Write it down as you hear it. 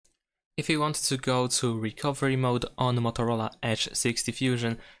If you want to go to recovery mode on Motorola Edge 60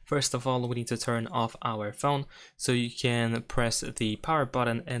 Fusion, first of all we need to turn off our phone, so you can press the power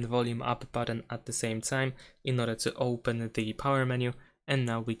button and volume up button at the same time in order to open the power menu, and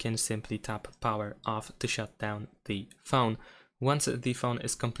now we can simply tap power off to shut down the phone. Once the phone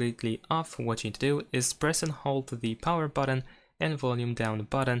is completely off, what you need to do is press and hold the power button and volume down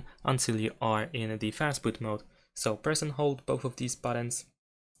button until you are in the fast boot mode. So press and hold both of these buttons.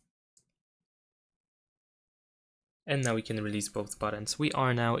 And now we can release both buttons. We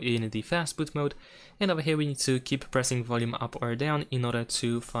are now in the fast boot mode, and over here we need to keep pressing volume up or down in order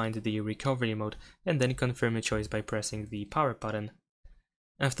to find the recovery mode, and then confirm your choice by pressing the power button.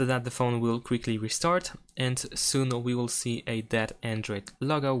 After that, the phone will quickly restart, and soon we will see a dead Android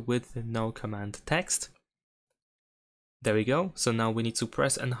logo with no command text. There we go. So now we need to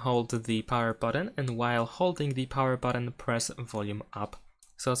press and hold the power button, and while holding the power button, press volume up.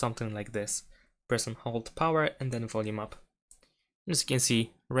 So something like this. Press and hold power and then volume up. As you can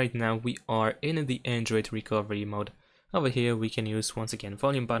see, right now we are in the Android recovery mode. Over here we can use once again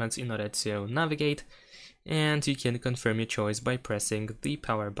volume buttons in order to navigate, and you can confirm your choice by pressing the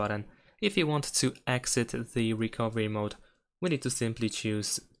power button. If you want to exit the recovery mode, we need to simply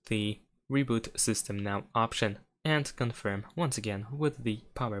choose the reboot system now option and confirm once again with the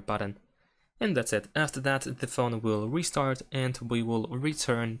power button. And that's it. After that, the phone will restart and we will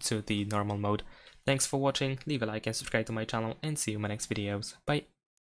return to the normal mode. Thanks for watching, leave a like and subscribe to my channel, and see you in my next videos. Bye!